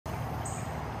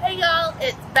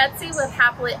it's Betsy with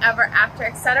Happily Ever After,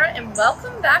 etc. and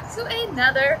welcome back to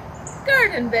another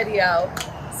garden video.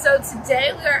 So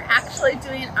today we are actually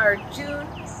doing our June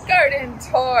garden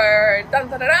tour. Dun,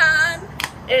 dun, dun, dun.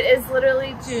 It is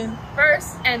literally June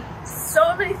 1st and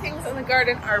so many things in the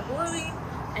garden are blooming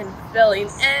and filling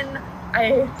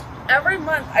in. Every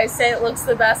month I say it looks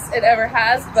the best it ever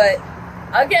has, but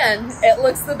again, it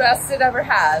looks the best it ever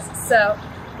has. So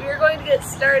we are going to get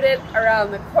started around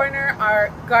the corner.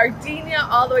 Our gardenia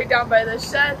all the way down by the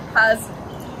shed has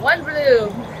one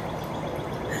bloom.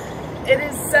 It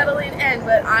is settling in,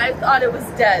 but I thought it was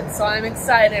dead, so I'm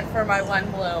excited for my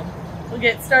one bloom. We'll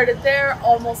get started there.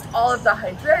 Almost all of the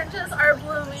hydrangeas are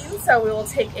blooming, so we will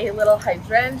take a little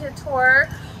hydrangea tour.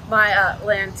 My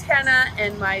lantana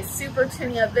and my super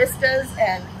petunia vistas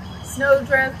and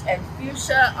snowdrift and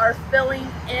fuchsia are filling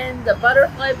in. The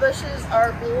butterfly bushes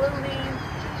are blooming.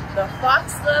 The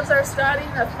foxgloves are starting.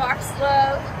 The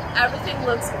foxglove, everything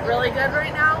looks really good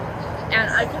right now. And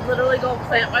I could literally go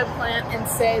plant by plant and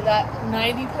say that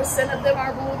 90% of them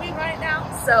are blooming right now.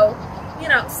 So, you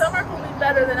know, some are blooming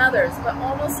better than others, but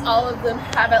almost all of them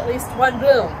have at least one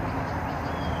bloom.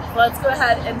 Let's go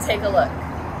ahead and take a look.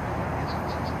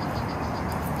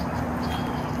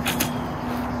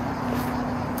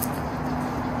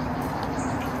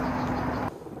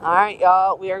 All right,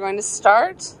 y'all, we are going to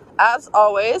start, as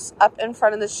always, up in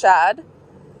front of the shed.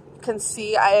 You can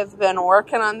see I have been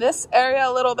working on this area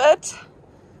a little bit.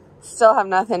 Still have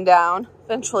nothing down.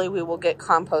 Eventually we will get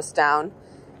compost down.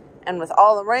 And with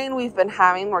all the rain we've been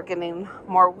having, we're getting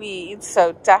more weeds,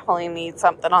 so definitely need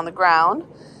something on the ground.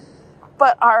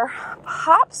 But our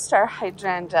pop star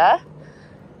hydrangea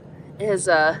is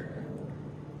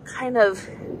kind of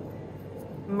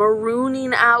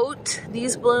marooning out.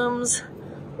 These blooms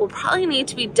will probably need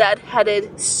to be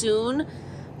deadheaded soon,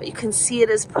 but you can see it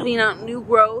is putting out new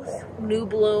growth, new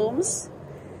blooms.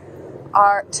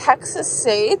 Our Texas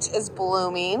sage is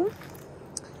blooming.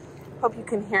 Hope you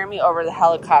can hear me over the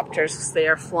helicopters because they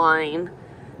are flying.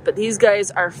 But these guys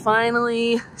are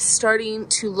finally starting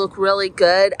to look really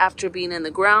good after being in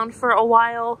the ground for a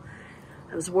while.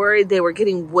 I was worried they were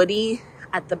getting woody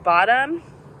at the bottom.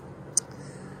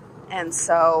 And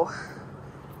so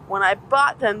when I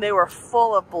bought them, they were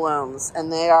full of blooms,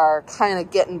 and they are kind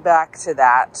of getting back to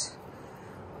that.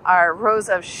 Our Rose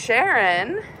of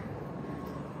Sharon,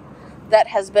 that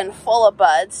has been full of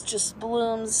buds, just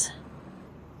blooms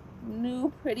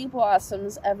new pretty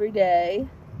blossoms every day.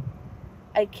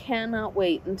 I cannot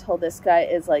wait until this guy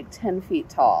is like 10 feet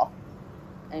tall.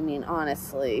 I mean,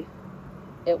 honestly,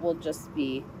 it will just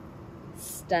be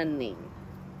stunning.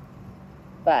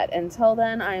 But until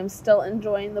then, I am still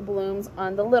enjoying the blooms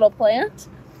on the little plant.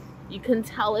 You can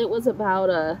tell it was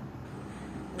about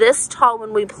this tall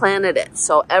when we planted it.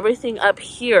 So everything up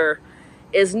here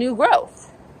is new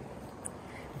growth.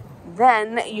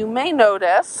 Then you may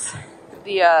notice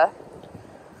the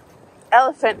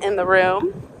elephant in the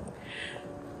room.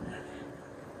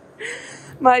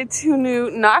 My two new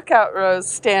knockout rose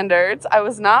standards. I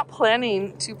was not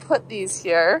planning to put these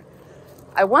here.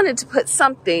 I wanted to put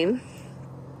something,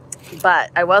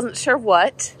 but I wasn't sure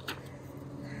what.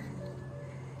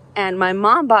 And my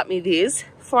mom bought me these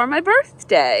for my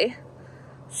birthday.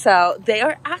 So they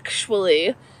are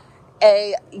actually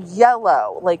a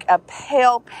yellow, like a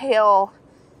pale, pale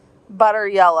butter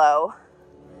yellow,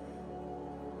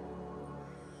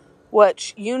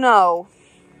 which, you know,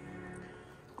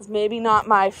 is maybe not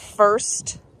my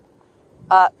first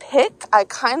pick. I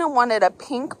kind of wanted a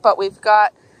pink, but we've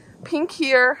got pink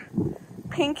here,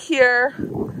 pink here,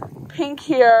 pink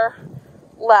here,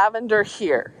 lavender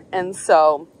here. And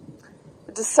so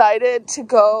I decided to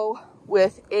go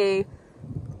with a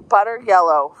butter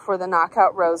yellow for the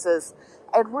knockout roses.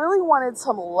 I really wanted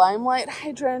some limelight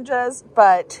hydrangeas,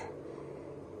 but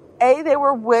A, they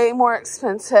were way more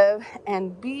expensive,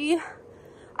 and B,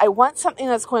 I want something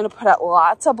that's going to put out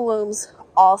lots of blooms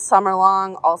all summer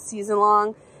long, all season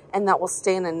long, and that will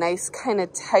stay in a nice kind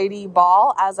of tidy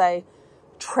ball as I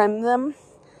trim them.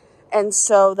 And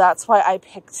so that's why I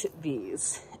picked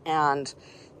these. And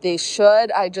they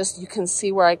should, you can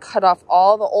see where I cut off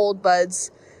all the old buds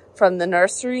from the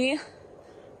nursery.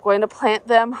 I'm going to plant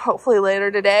them hopefully later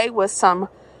today with some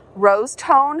rose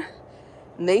tone.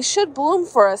 And they should bloom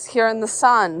for us here in the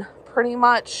sun pretty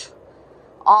much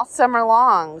all summer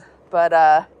long. But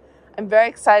I'm very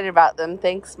excited about them.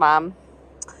 Thanks, Mom.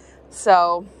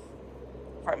 So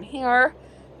from here,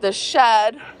 the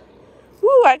shed,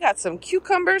 woo, I got some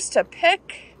cucumbers to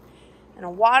pick and a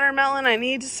watermelon I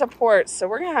need to support. So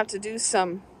we're going to have to do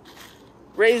some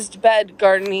raised bed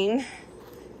gardening.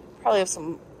 Probably have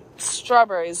some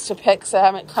strawberries to pick, so I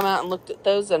haven't come out and looked at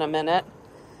those in a minute.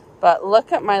 But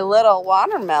look at my little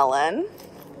watermelon.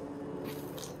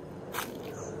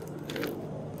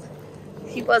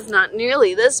 He was not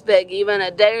nearly this big even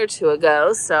a day or two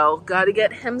ago, so got to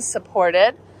get him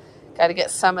supported. Got to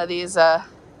get some of these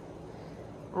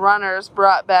runners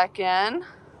brought back in.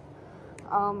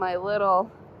 All my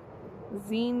little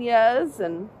zinnias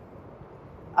and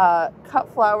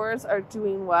cut flowers are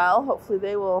doing well. Hopefully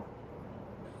they will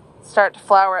start to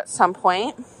flower at some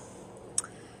point.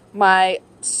 My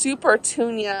super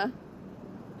petunia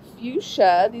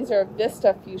fuchsia, these are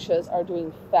Vista fuchsias, are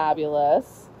doing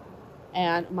fabulous.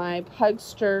 And my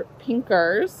Pugster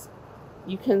pinkers,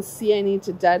 you can see I need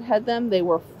to deadhead them. They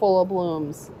were full of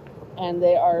blooms and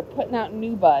they are putting out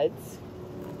new buds.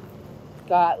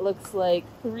 Got, looks like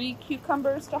 3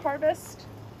 cucumbers to harvest.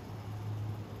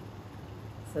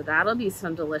 So that'll be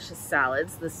some delicious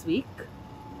salads this week.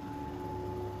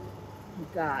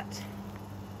 We've got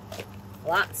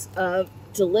lots of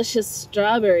delicious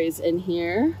strawberries in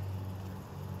here.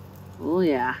 Oh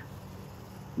yeah.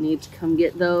 Need to come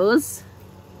get those.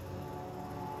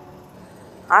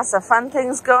 Lots of fun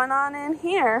things going on in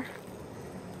here.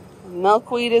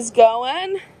 Milkweed is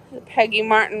going. The Peggy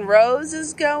Martin Rose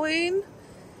is going.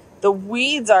 The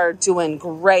weeds are doing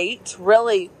great.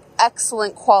 Really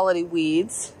excellent quality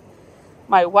weeds.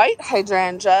 My white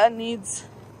hydrangea needs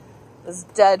those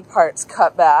dead parts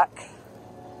cut back.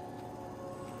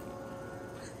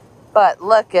 But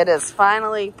look, it is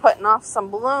finally putting off some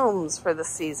blooms for the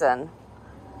season.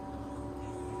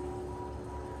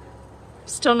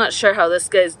 Still not sure how this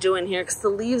guy's doing here because the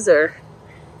leaves are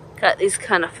got these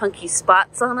kind of funky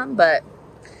spots on them, but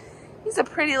he's a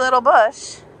pretty little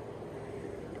bush.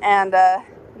 And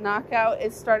Knockout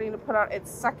is starting to put out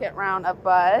its second round of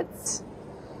buds.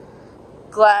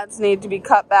 Glads need to be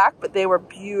cut back, but they were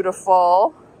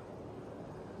beautiful.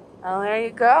 Oh, there you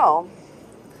go.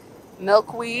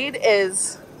 Milkweed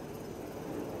is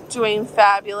doing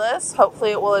fabulous.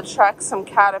 Hopefully it will attract some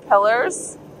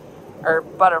caterpillars. Or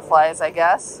butterflies, I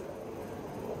guess.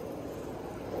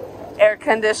 Air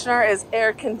conditioner is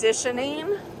air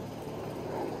conditioning.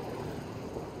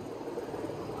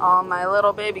 All my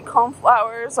little baby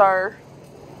coneflowers are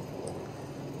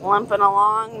limping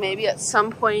along. Maybe at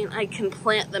some point I can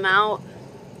plant them out.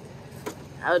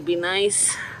 That would be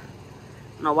nice. I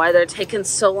don't know why they're taking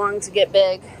so long to get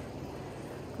big.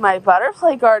 My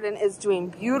butterfly garden is doing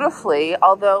beautifully,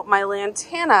 although my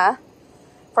lantana,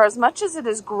 for as much as it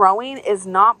is growing, is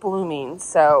not blooming.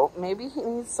 So maybe he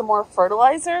needs some more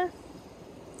fertilizer.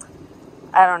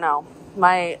 I don't know.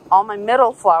 All my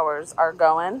middle flowers are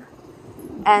going.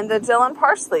 And the Dillon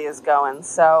parsley is going.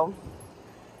 So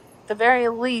at the very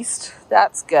least,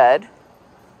 that's good.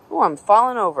 Oh, I'm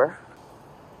falling over.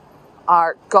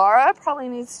 Our Gara probably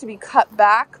needs to be cut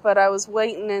back, but I was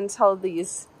waiting until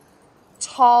these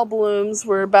tall blooms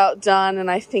were about done,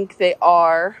 and I think they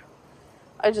are.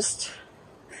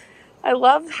 I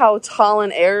love how tall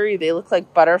and airy they look,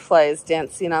 like butterflies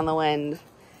dancing on the wind.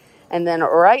 And then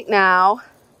right now,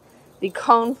 the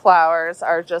coneflowers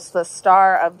are just the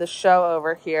star of the show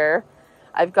over here.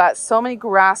 I've got so many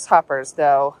grasshoppers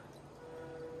though.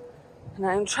 And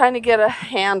I'm trying to get a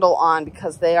handle on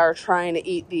because they are trying to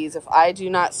eat these. If I do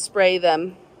not spray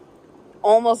them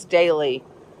almost daily,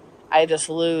 I just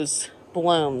lose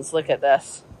blooms. Look at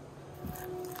this.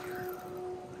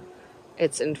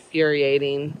 It's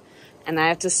infuriating. And I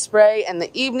have to spray in the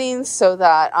evenings so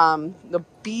that the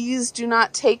bees do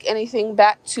not take anything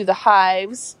back to the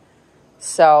hives.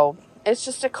 So it's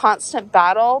just a constant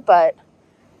battle, but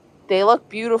they look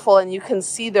beautiful and you can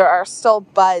see there are still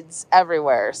buds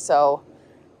everywhere. So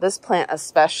this plant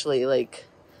especially, like,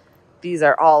 these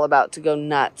are all about to go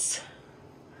nuts.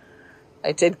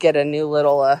 I did get a new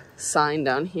little sign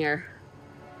down here.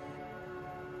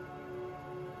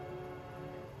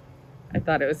 I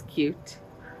thought it was cute.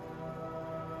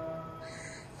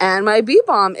 And my bee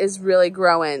balm is really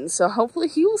growing, so hopefully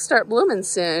he will start blooming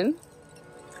soon.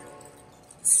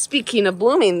 Speaking of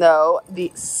blooming though,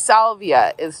 the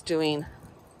salvia is doing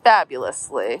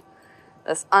fabulously.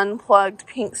 This unplugged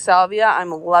pink salvia, I'm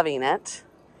loving it.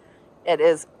 It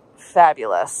is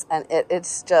fabulous, and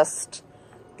it's just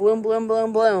bloom, bloom,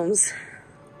 bloom, blooms.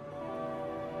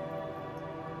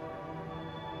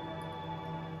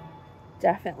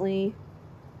 Definitely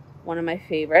one of my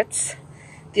favorites.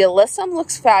 The alyssum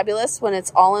looks fabulous when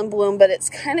it's all in bloom, but it's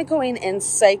kind of going in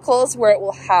cycles where it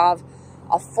will have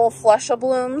a full flush of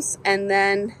blooms and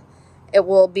then it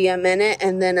will be a minute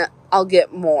and then I'll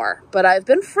get more. But I've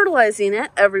been fertilizing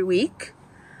it every week.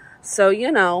 So,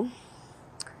 you know,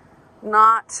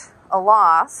 not a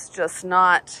loss, just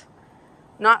not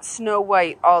not snow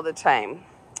white all the time.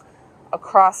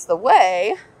 Across the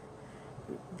way,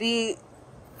 the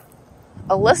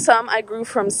alyssum I grew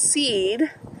from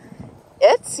seed,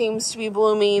 it seems to be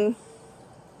blooming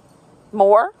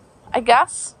more, I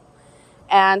guess.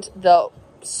 And the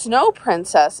snow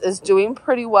princess is doing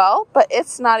pretty well, but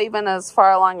it's not even as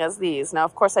far along as these. Now,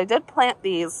 of course, I did plant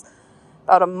these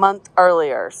about a month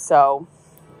earlier, so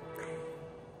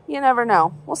you never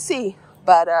know. We'll see.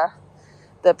 But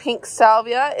the pink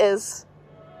salvia is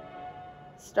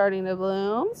starting to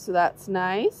bloom, so that's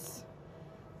nice.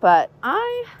 But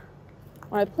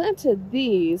when I planted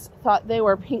these, thought they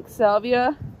were pink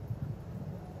salvia.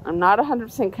 I'm not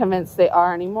 100% convinced they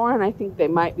are anymore, and I think they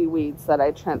might be weeds that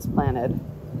I transplanted.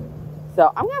 So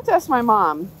I'm gonna have to ask my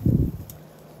mom.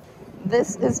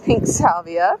 This is pink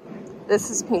salvia.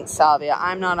 This is pink salvia.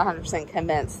 I'm not 100%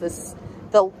 convinced.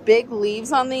 The big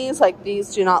leaves on these, like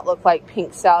these do not look like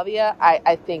pink salvia.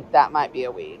 I think that might be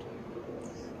a weed.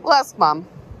 We'll ask Mom.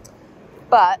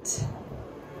 But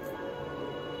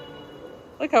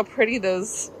look how pretty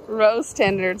those rose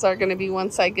standards are going to be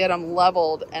once I get them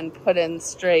leveled and put in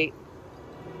straight.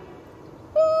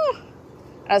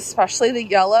 Especially the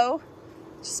yellow,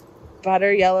 just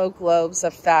butter yellow globes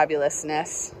of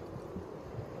fabulousness.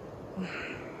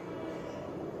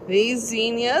 These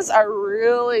zinnias are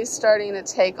really starting to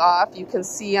take off. You can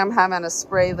see I'm having to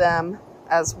spray them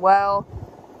as well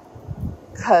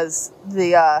because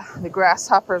the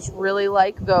grasshoppers really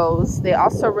like those. They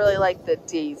also really like the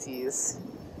daisies.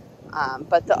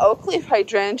 But the oak leaf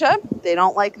hydrangea, they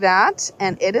don't like that,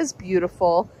 and it is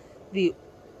beautiful. The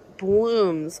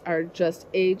blooms are just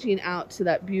aging out to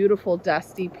that beautiful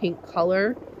dusty pink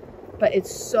color, but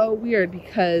it's so weird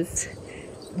because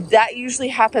that usually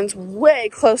happens way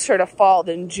closer to fall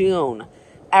than June.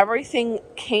 Everything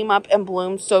came up and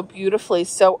bloomed so beautifully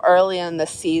so early in the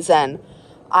season.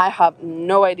 I have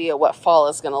no idea what fall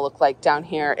is going to look like down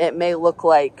here. It may look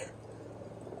like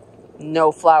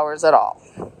no flowers at all.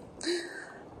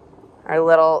 Our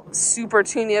little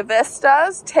petunia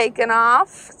vistas taken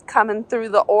off, coming through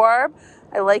the orb.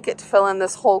 I like it to fill in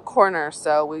this whole corner,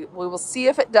 so we will see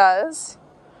if it does.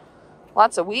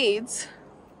 Lots of weeds.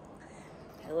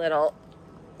 My little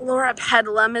Laura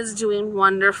Pedalum is doing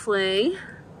wonderfully.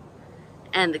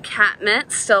 And the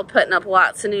catmint still putting up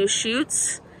lots of new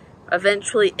shoots.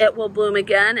 Eventually it will bloom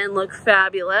again and look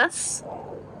fabulous.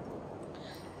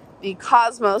 The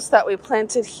cosmos that we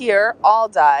planted here all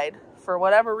died. For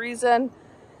whatever reason,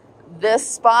 this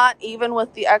spot, even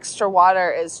with the extra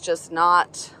water, is just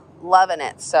not loving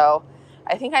it. So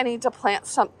I think I need to plant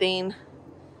something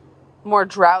more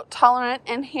drought tolerant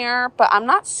in here, but I'm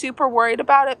not super worried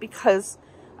about it because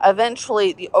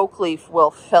eventually the oak leaf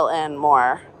will fill in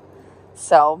more.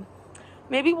 So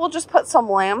maybe we'll just put some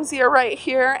lamb's-ear right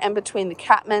here in between the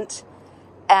catmint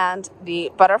and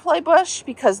the butterfly bush,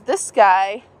 because this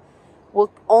guy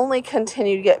will only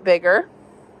continue to get bigger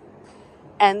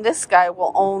and this guy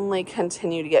will only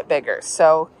continue to get bigger.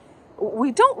 So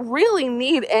we don't really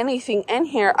need anything in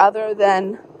here other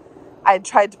than I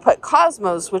tried to put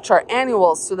cosmos, which are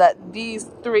annuals, so that these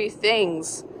three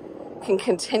things can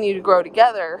continue to grow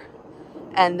together,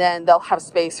 and then they'll have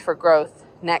space for growth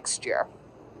next year.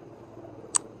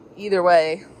 Either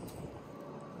way,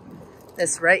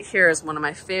 this right here is one of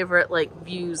my favorite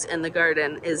views in the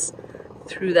garden, is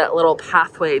through that little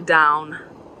pathway down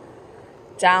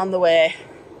the way.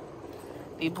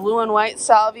 The blue and white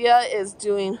salvia is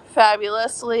doing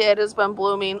fabulously. It has been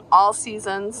blooming all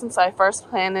season since I first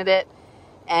planted it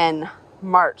in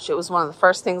March. It was one of the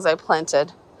first things I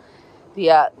planted.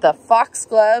 The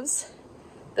foxgloves,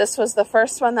 this was the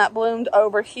first one that bloomed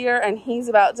over here, and he's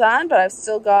about done, but I've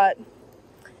still got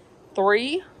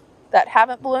 3 that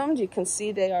haven't bloomed. You can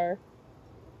see they are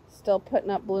still putting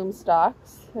up bloom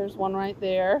stalks. There's one right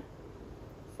there.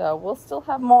 So we'll still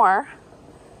have more.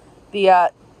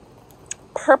 The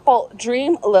purple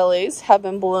dream lilies have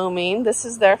been blooming. This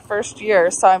is their first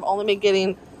year, so I've only been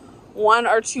getting 1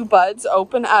 or 2 buds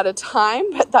open at a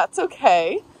time, but that's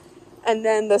okay. And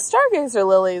then the stargazer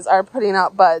lilies are putting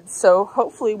out buds, so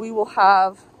hopefully we will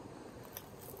have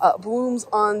blooms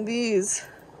on these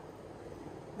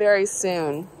very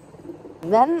soon.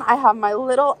 And then I have my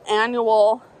little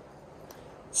annual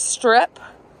strip,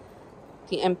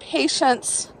 the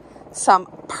Impatience, some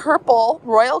purple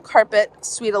royal carpet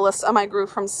sweet alyssum I grew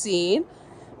from seed,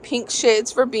 pink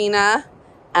shades verbena,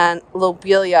 and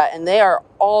lobelia, and they are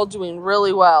all doing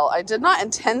really well. I did not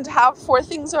intend to have 4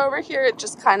 things over here. It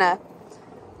just kind of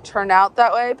turned out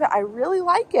that way, but I really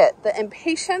like it. The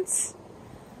Impatience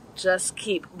just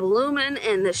keep blooming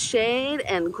in the shade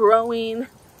and growing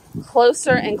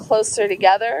closer and closer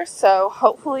together. So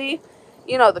hopefully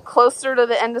you know, the closer to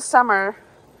the end of summer,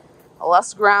 the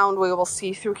less ground we will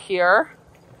see through here.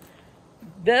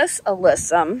 This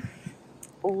alyssum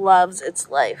loves its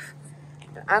life.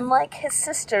 Unlike his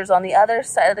sisters on the other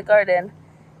side of the garden,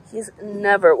 he's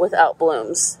never without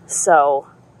blooms. So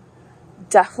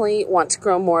definitely want to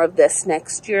grow more of this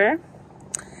next year.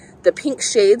 The pink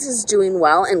shades is doing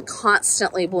well and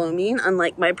constantly blooming,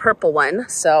 unlike my purple one.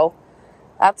 So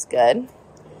that's good.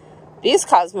 These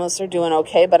cosmos are doing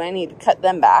okay, but I need to cut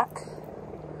them back.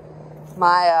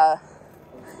 My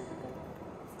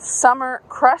summer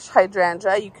crush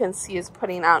hydrangea, you can see, is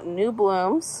putting out new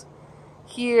blooms.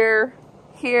 Here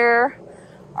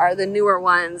are the newer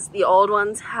ones. The old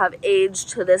ones have aged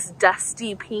to this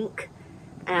dusty pink,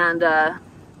 and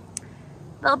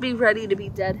they'll be ready to be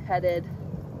deadheaded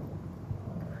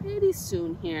pretty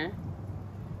soon here.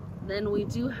 Then we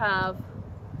do have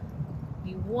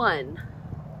the one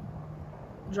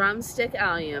drumstick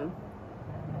allium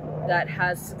that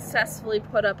has successfully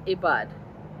put up a bud.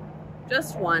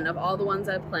 Just one of all the ones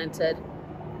I planted.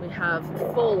 We have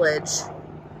foliage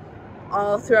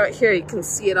all throughout here. You can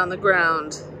see it on the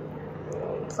ground.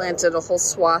 Planted a whole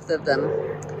swath of them.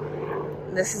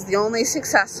 This is the only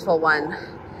successful one.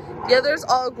 The others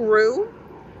all grew.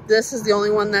 This is the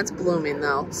only one that's blooming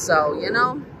though. So, you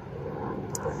know,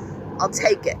 I'll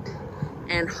take it.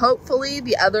 And hopefully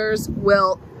the others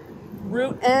will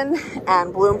root in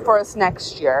and bloom for us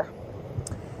next year.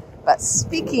 But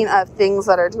speaking of things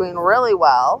that are doing really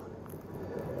well,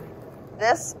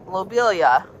 this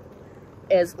lobelia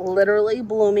is literally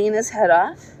blooming his head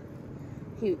off.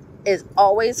 He is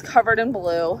always covered in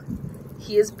blue.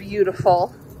 He is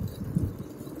beautiful.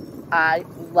 I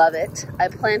love it. I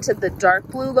planted the dark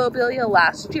blue lobelia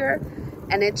last year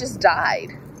and it just died.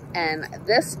 And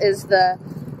this is the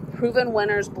Proven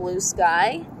Winners Blue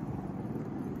Sky.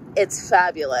 It's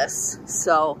fabulous.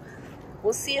 So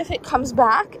we'll see if it comes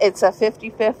back. It's a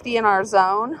 50-50 in our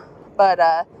zone, but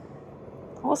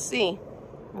we'll see.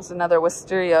 There's another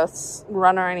wisteria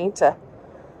runner I need to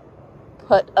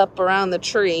put up around the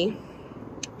tree.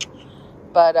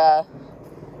 But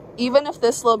even if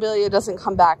this lobelia doesn't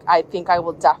come back, I think I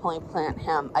will definitely plant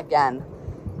him again.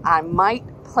 I might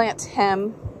plant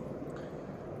him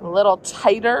a little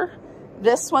tighter.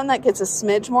 This one that gets a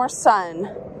smidge more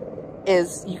sun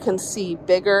is, you can see,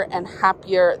 bigger and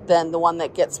happier than the one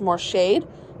that gets more shade,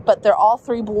 but they're all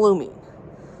three blooming.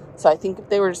 So I think if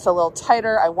they were just a little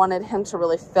tighter, I wanted him to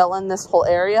really fill in this whole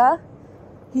area.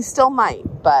 He still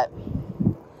might, but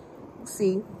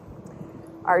see,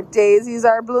 our daisies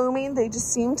are blooming. They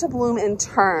just seem to bloom in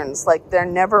turns, like they're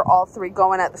never all three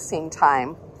going at the same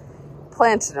time.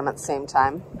 Planted them at the same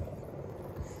time.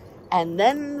 And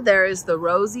then there's the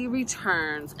Rosy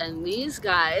Returns. And these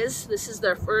guys, this is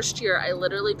their first year. I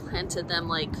literally planted them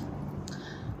like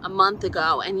a month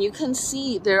ago. And you can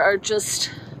see there are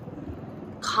just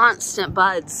constant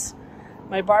buds.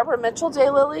 My Barbara Mitchell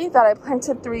daylily that I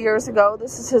planted 3 years ago,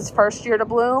 this is his first year to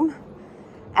bloom.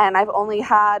 And I've only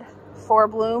had 4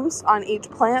 blooms on each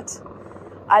plant.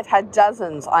 I've had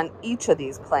dozens on each of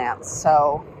these plants.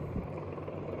 So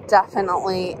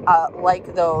definitely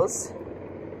like those.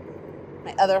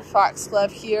 My other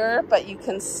foxglove here, but you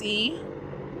can see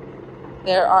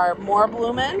there are more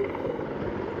blooming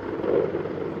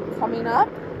coming up.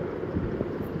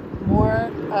 More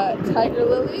tiger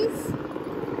lilies.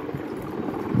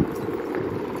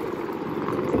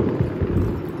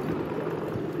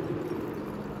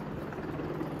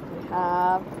 We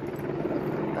have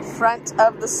the front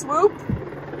of the swoop.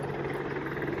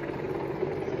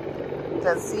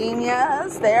 The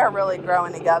zinnias, they are really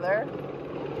growing together.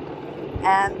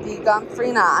 And the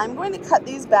gomphrena, I'm going to cut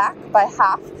these back by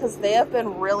half because they have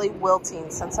been really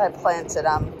wilting since I planted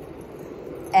them.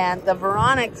 And the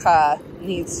Veronica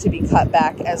needs to be cut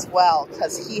back as well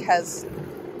because he has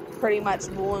pretty much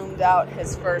bloomed out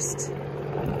his first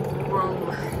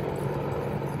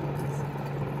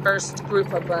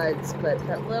group of buds, but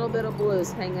that little bit of blue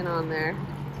is hanging on there.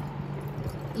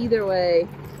 Either way,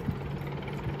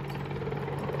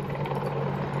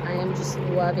 I am just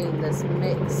loving this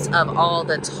mix of all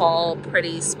the tall,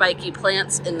 pretty, spiky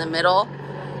plants in the middle.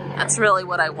 That's really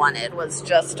what I wanted, was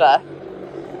just a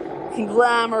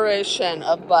conglomeration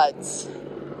of buds.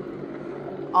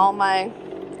 All my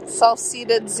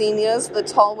self-seeded zinnias, the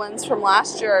tall ones from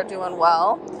last year, are doing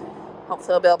well.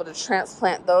 Hopefully I'll be able to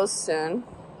transplant those soon.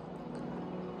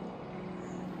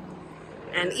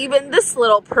 And even this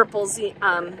little purple sweet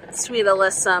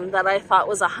alyssum that I thought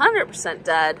was 100%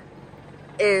 dead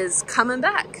is coming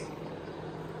back.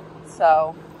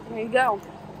 So there you go.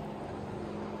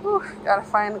 Whew, gotta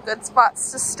find good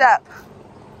spots to step.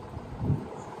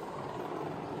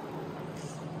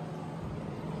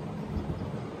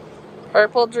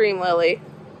 Purple dream lily.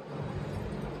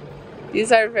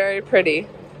 These are very pretty.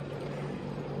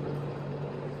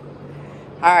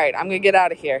 All right, I'm gonna get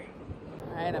out of here.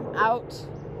 All right, I'm out.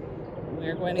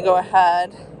 We're going to go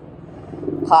ahead,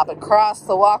 pop across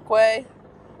the walkway,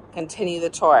 continue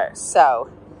the tour. So,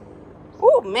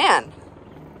 oh man,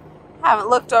 haven't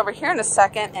looked over here in a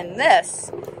second, and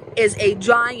this is a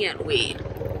giant weed.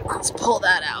 Let's pull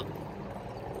that out.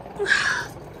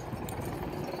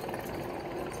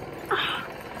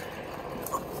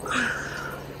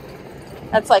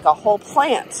 That's like a whole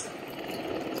plant.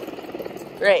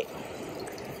 Great.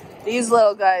 These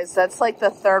little guys, that's like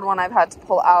the third one I've had to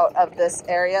pull out of this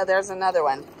area. There's another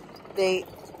one. They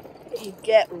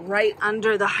get right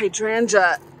under the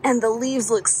hydrangea, and the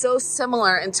leaves look so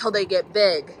similar until they get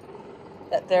big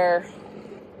that they're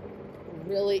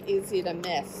really easy to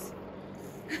miss.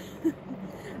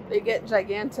 They get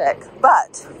gigantic.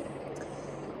 But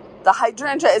the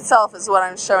hydrangea itself is what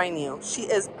I'm showing you. She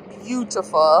is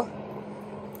beautiful.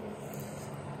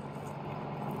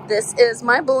 This is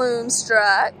my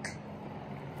bloomstruck.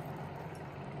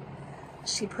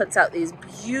 She puts out these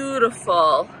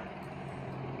beautiful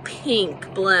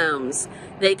pink blooms.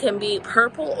 They can be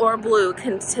purple or blue,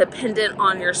 dependent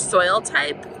on your soil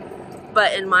type.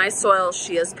 But in my soil,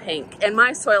 she is pink. In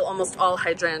my soil, almost all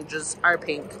hydrangeas are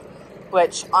pink,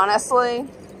 which honestly,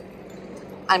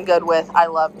 I'm good with. I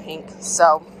love pink.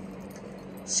 So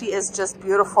she is just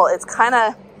beautiful. It's kind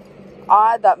of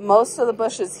odd that most of the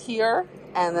bushes here,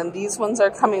 and then these ones are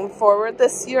coming forward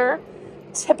this year.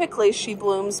 Typically, she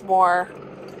blooms more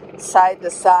side to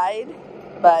side,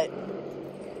 but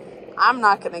I'm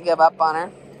not going to give up on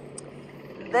her.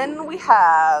 Then we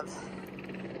have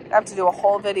to do a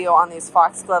whole video on these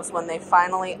foxgloves when they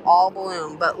finally all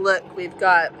bloom. But look, we've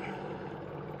got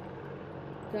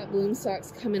bloom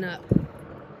stalks coming up,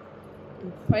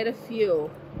 and quite a few.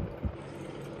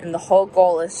 And the whole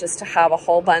goal is just to have a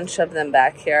whole bunch of them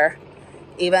back here.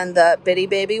 Even the bitty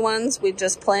baby ones we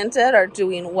just planted are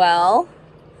doing well.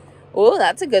 Ooh,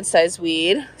 that's a good size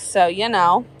weed. So, you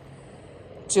know,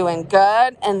 doing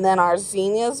good. And then our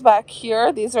zinnias back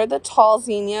here. These are the tall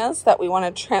zinnias that we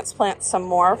want to transplant some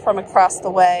more from across the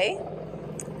way.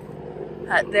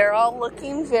 They're all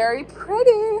looking very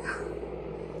pretty.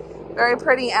 Very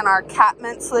pretty. And our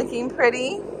catmint's looking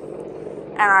pretty.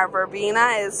 And our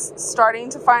verbena is starting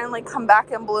to finally come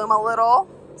back and bloom a little.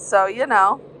 So, you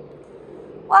know,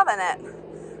 loving it.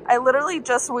 I literally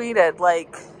just weeded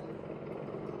like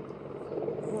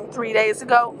 3 days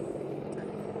ago.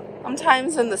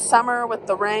 Sometimes in the summer with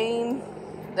the rain,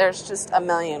 there's just a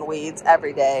million weeds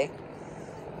every day.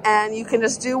 And you can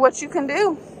just do what you can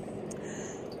do.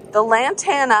 The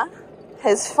lantana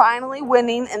is finally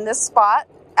winning in this spot.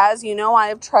 As you know, I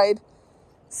have tried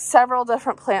several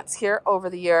different plants here over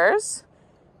the years,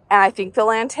 and I think the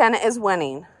lantana is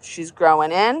winning. She's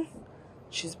growing in,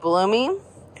 she's blooming,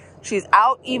 she's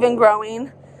out even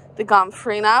growing the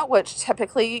gomphrena, which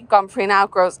typically gomphrena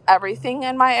outgrows everything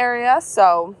in my area,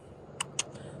 so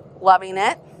loving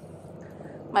it.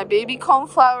 My baby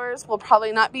coneflowers will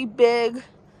probably not be big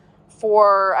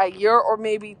for a year or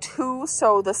maybe two,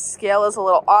 so the scale is a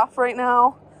little off right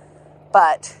now.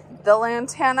 But the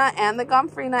lantana and the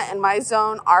gomphrena in my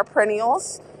zone are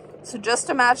perennials. So just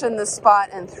imagine this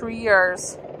spot in 3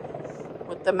 years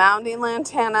with the mounding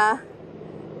lantana,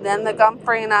 then the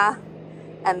gomphrena,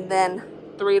 and then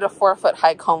 3 to 4 foot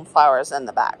high coneflowers in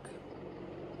the back.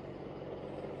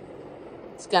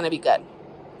 It's going to be good.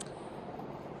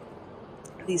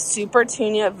 These Super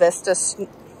Petunia Vista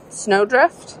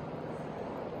Snowdrift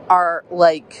are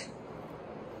like,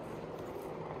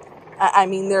 I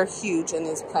mean, they're huge in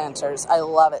these planters. I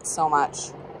love it so much.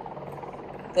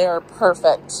 They are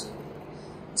perfect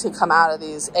to come out of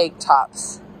these egg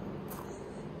tops.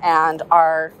 And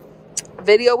our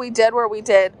video we did where we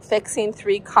did fixing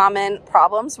 3 common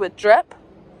problems with drip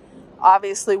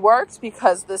obviously worked,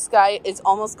 because this guy is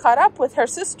almost caught up with her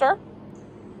sister,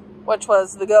 which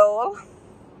was the goal.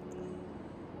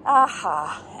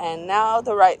 Aha. And now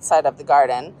the right side of the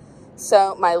garden.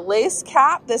 So my lace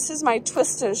cap, this is my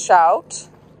twist and shout.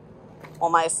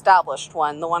 Well, my established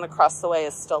one. The one across the way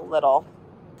is still little.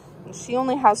 And she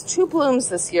only has 2 blooms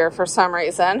this year for some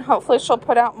reason. Hopefully she'll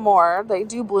put out more. They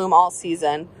do bloom all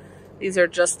season. These are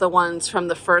just the ones from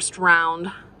the first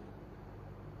round.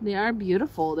 They are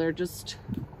beautiful. They're just,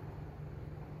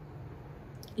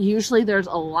 usually there's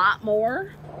a lot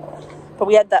more. But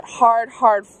we had that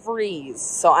hard freeze.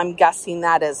 So I'm guessing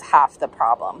that is half the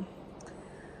problem.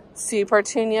 Super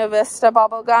Petunia Vista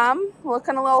bubblegum,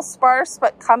 looking a little sparse,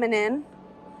 but coming in.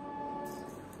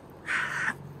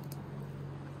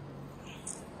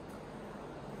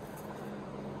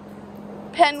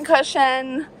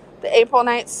 pincushion, the April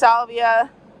Night Salvia,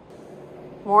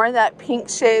 more of that pink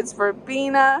shades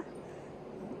verbena.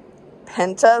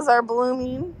 Pentas are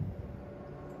blooming.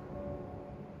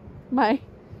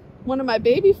 One of my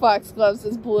baby foxgloves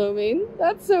is blooming.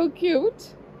 That's so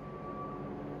cute.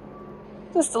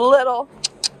 Just a little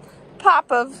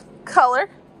pop of color.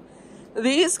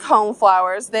 These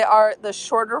coneflowers, they are the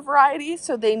shorter variety,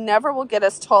 so they never will get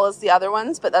as tall as the other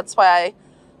ones, but that's why I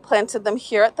planted them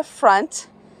here at the front,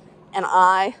 and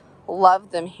I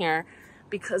love them here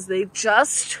because they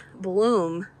just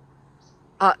bloom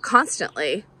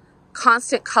constantly,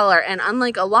 constant color, and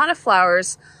unlike a lot of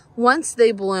flowers, once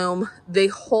they bloom, they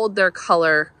hold their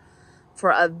color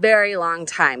for a very long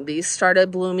time. These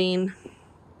started blooming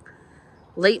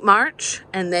late March,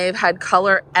 and they've had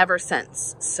color ever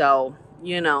since. So,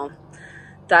 you know,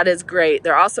 that is great.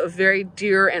 They're also very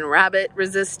deer and rabbit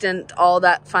resistant, all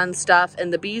that fun stuff.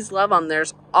 And the bees love them.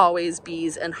 There's always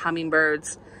bees and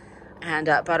hummingbirds and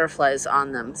butterflies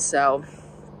on them. So,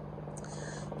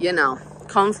 you know,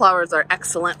 coneflowers are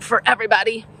excellent for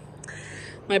everybody.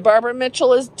 My Barbara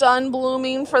Mitchell is done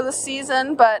blooming for the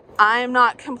season, but I'm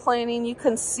not complaining. You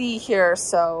can see here,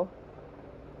 so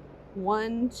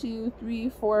 1, 2, 3,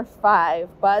 4,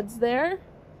 5 buds there.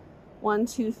 1,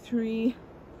 2, 3,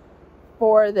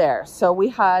 4 there. So we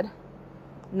had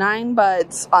 9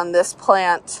 buds on this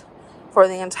plant for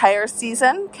the entire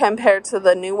season compared to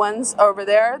the new ones over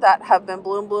there that have been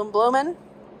blooming.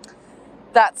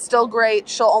 That's still great.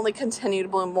 She'll only continue to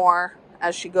bloom more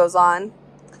as she goes on.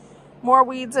 More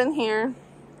weeds in here.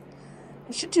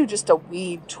 I should do just a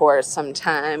weed tour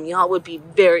sometime. Y'all would be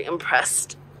very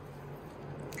impressed.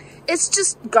 It's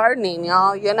just gardening,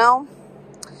 y'all, you know?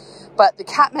 But the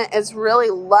catmint is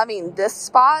really loving this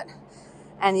spot,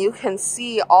 and you can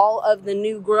see all of the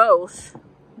new growth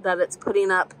that it's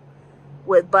putting up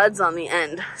with buds on the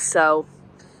end. So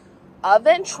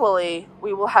eventually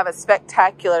we will have a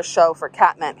spectacular show for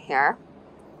catmint here.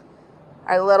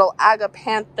 Our little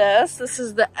agapanthus. This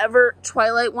is the Ever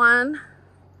Twilight one.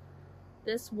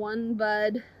 This one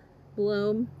bud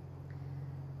bloom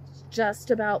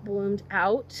just about bloomed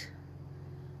out,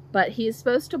 but he's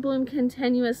supposed to bloom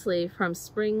continuously from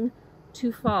spring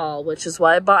to fall, which is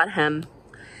why I bought him.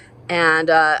 And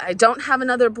I don't have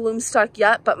another bloom stalk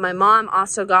yet, but my mom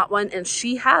also got one, and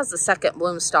she has a second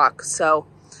bloom stalk. So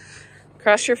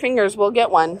cross your fingers, we'll get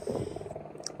one.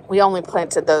 We only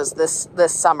planted those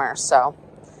this summer, so,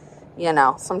 you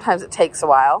know, sometimes it takes a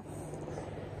while.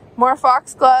 More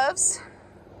foxgloves,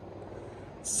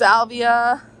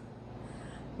 salvia.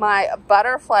 My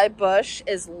butterfly bush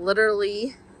is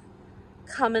literally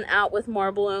coming out with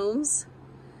more blooms.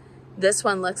 This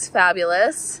one looks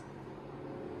fabulous.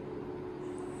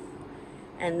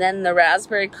 And then the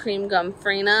raspberry cream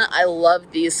gomphrena. I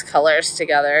love these colors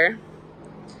together.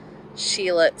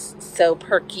 She looks so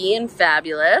perky and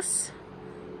fabulous.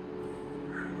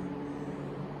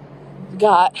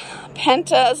 Got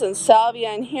pentas and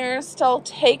salvia in here still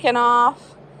taking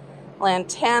off.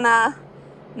 Lantana,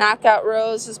 knockout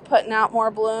rose is putting out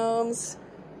more blooms.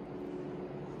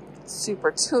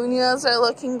 Super petunias are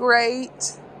looking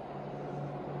great.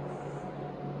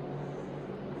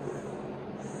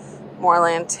 More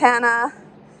lantana.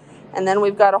 And then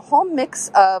we've got a whole mix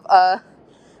of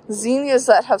zinnias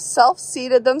that have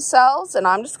self-seeded themselves, and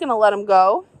I'm just going to let them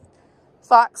go.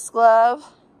 Foxglove.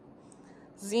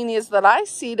 Zinnias that I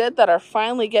seeded that are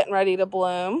finally getting ready to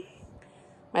bloom.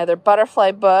 My other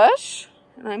butterfly bush.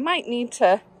 And I might need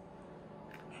to,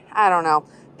 I don't know.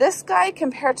 This guy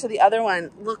compared to the other one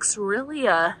looks really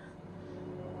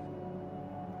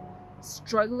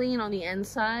struggling on the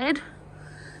inside.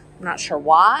 I'm not sure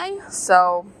why,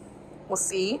 so we'll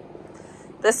see.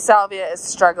 This salvia is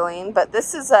struggling, but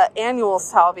this is an annual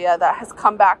salvia that has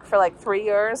come back for like 3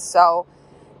 years, so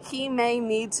he may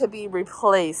need to be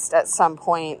replaced at some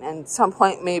point, and some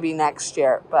point maybe next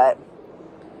year, but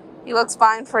he looks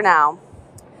fine for now.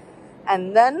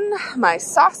 And then my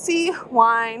saucy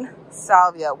wine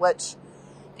salvia, which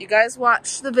if you guys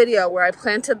watched the video where I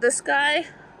planted this guy,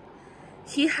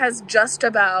 he has just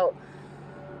about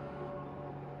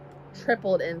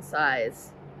tripled in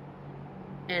size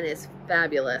and is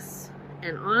fabulous.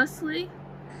 And honestly,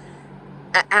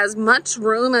 as much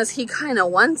room as he kind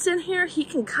of wants in here, he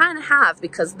can kind of have,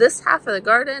 because this half of the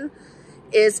garden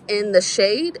is in the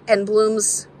shade and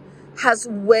has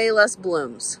way less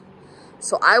blooms.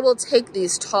 So I will take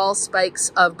these tall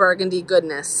spikes of burgundy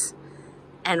goodness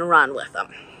and run with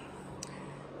them.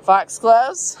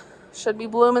 Foxgloves should be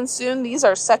blooming soon. These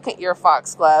are second-year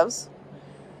foxgloves.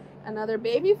 Another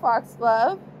baby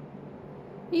foxglove.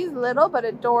 He's little but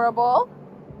adorable.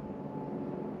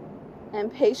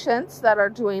 impatiens that are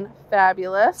doing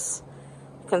fabulous.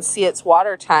 You can see it's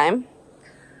water time.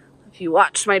 If you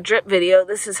watched my drip video,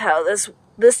 this is how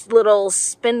this little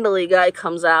spindly guy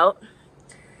comes out,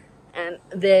 and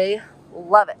they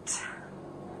love it.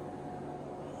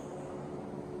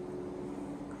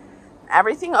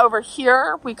 Everything over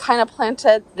here we kind of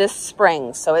planted this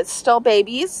spring, so it's still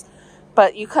babies,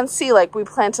 but you can see like we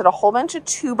planted a whole bunch of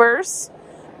tubers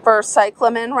for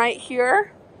cyclamen right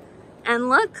here. And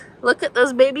look at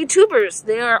those baby tubers.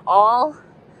 They are all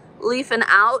leafing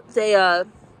out. They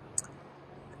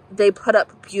put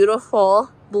up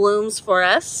beautiful blooms for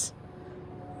us.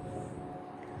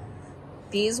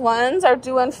 These ones are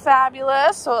doing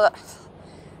fabulous. So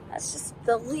that's just,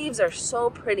 the leaves are so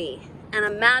pretty. And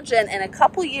imagine in a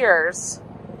couple years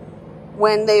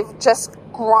when they've just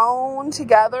grown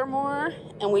together more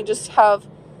and we just have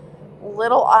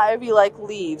little ivy-like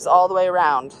leaves all the way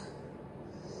around.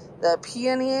 The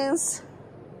peonies,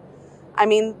 I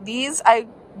mean, these I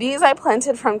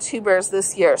planted from tubers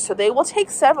this year, so they will take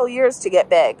several years to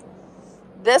get big.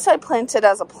 This I planted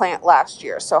as a plant last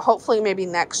year, so hopefully maybe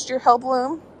next year he'll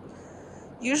bloom.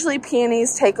 Usually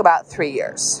peonies take about 3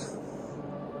 years.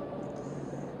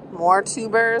 More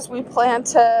tubers we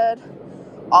planted.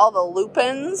 All the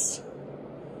lupins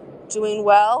doing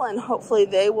well, and hopefully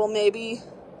they will maybe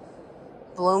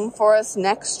bloom for us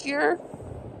next year.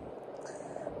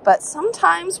 But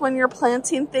sometimes when you're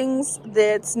planting things,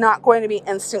 that's not going to be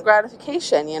instant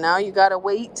gratification, you know? You gotta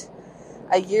wait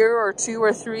a year or 2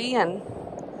 or 3, and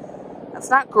that's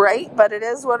not great, but it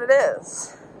is what it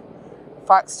is.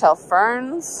 Foxtail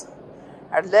ferns,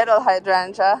 our little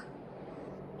hydrangea.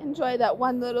 Enjoy that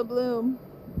one little bloom.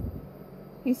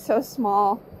 He's so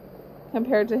small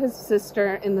compared to his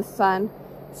sister in the sun.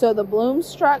 So the bloom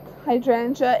struck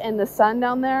hydrangea in the sun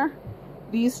down there,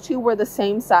 these two were the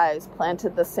same size,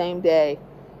 planted the same day.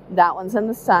 That one's in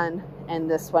the sun and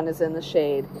this one is in the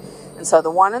shade. And so the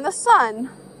one in the sun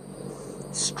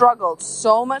struggled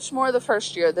so much more the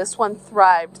first year. This one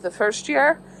thrived the first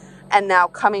year, and now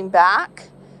coming back,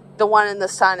 the one in the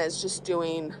sun is just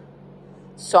doing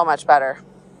so much better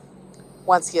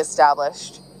once he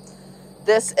established.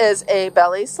 This is a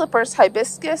belly slippers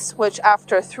hibiscus, which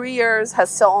after 3 years has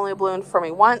still only bloomed for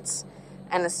me once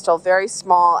and is still very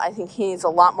small. I think he needs a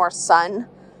lot more sun,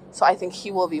 so I think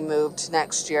he will be moved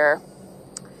next year.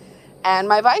 And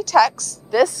my Vitex,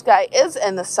 this guy is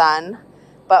in the sun,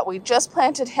 but we just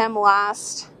planted him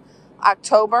last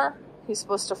October. He's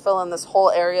supposed to fill in this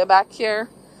whole area back here,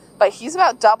 but he's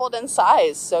about doubled in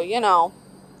size, so you know,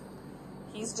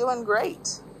 he's doing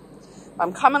great.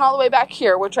 I'm coming all the way back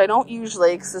here, which I don't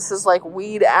usually, because this is like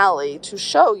weed alley, to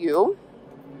show you.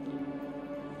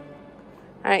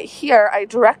 All right, here I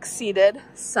direct seeded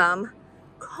some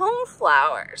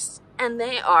coneflowers, and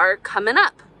they are coming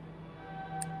up.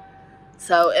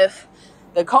 So if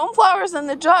the coneflowers in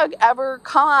the jug ever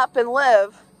come up and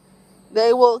live,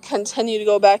 they will continue to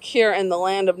go back here in the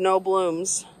land of no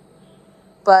blooms.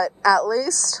 But at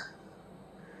least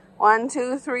 1,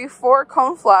 2, 3, 4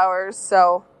 coneflowers,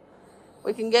 so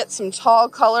we can get some tall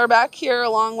color back here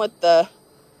along with the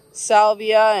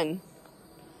salvia and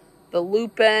the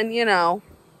lupin, you know.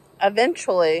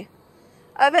 Eventually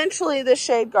the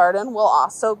shade garden will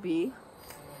also be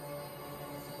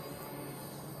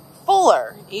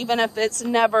fuller, even if it's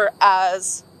never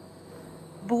as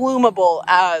bloomable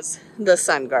as the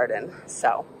sun garden.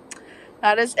 So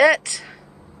that is it.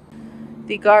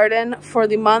 The garden for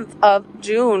the month of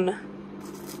June.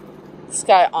 This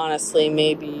guy honestly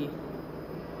may be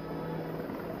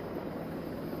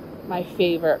my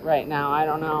favorite right now. I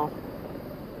don't know.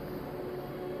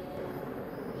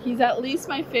 He's at least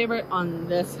my favorite on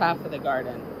this half of the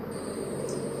garden.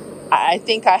 I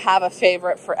think I have a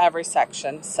favorite for every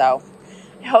section. So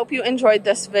I hope you enjoyed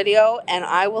this video, and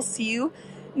I will see you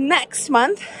next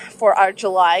month for our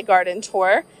July garden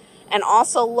tour. And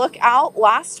also look out,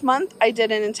 last month I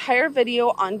did an entire video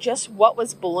on just what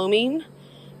was blooming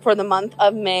for the month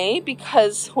of May,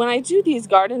 because when I do these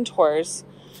garden tours,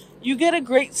 you get a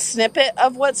great snippet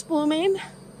of what's blooming.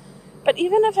 But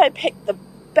even if I pick the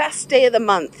best day of the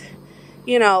month,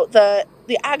 you know, the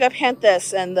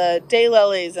agapanthus and the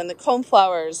daylilies and the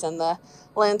coneflowers and the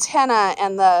lantana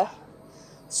and the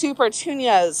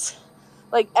petunias,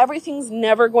 like everything's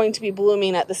never going to be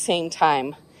blooming at the same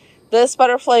time. This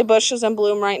butterfly bush is in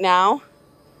bloom right now.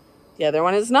 The other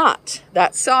one is not.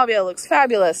 That salvia looks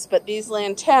fabulous, but these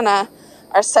lantana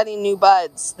are setting new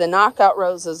buds. The knockout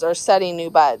roses are setting new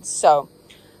buds. So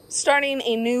starting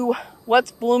a new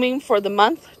what's blooming for the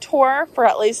month tour for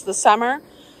at least the summer,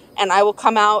 and I will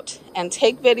come out and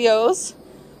take videos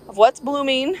of what's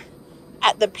blooming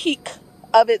at the peak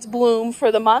of its bloom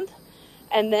for the month.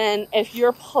 And then if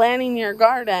you're planning your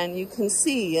garden, you can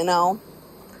see, you know,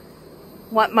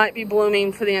 what might be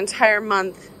blooming for the entire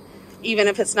month, even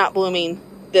if it's not blooming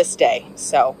this day.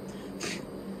 So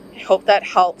I hope that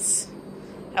helps.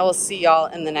 I will see y'all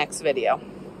in the next video.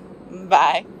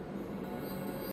 Bye.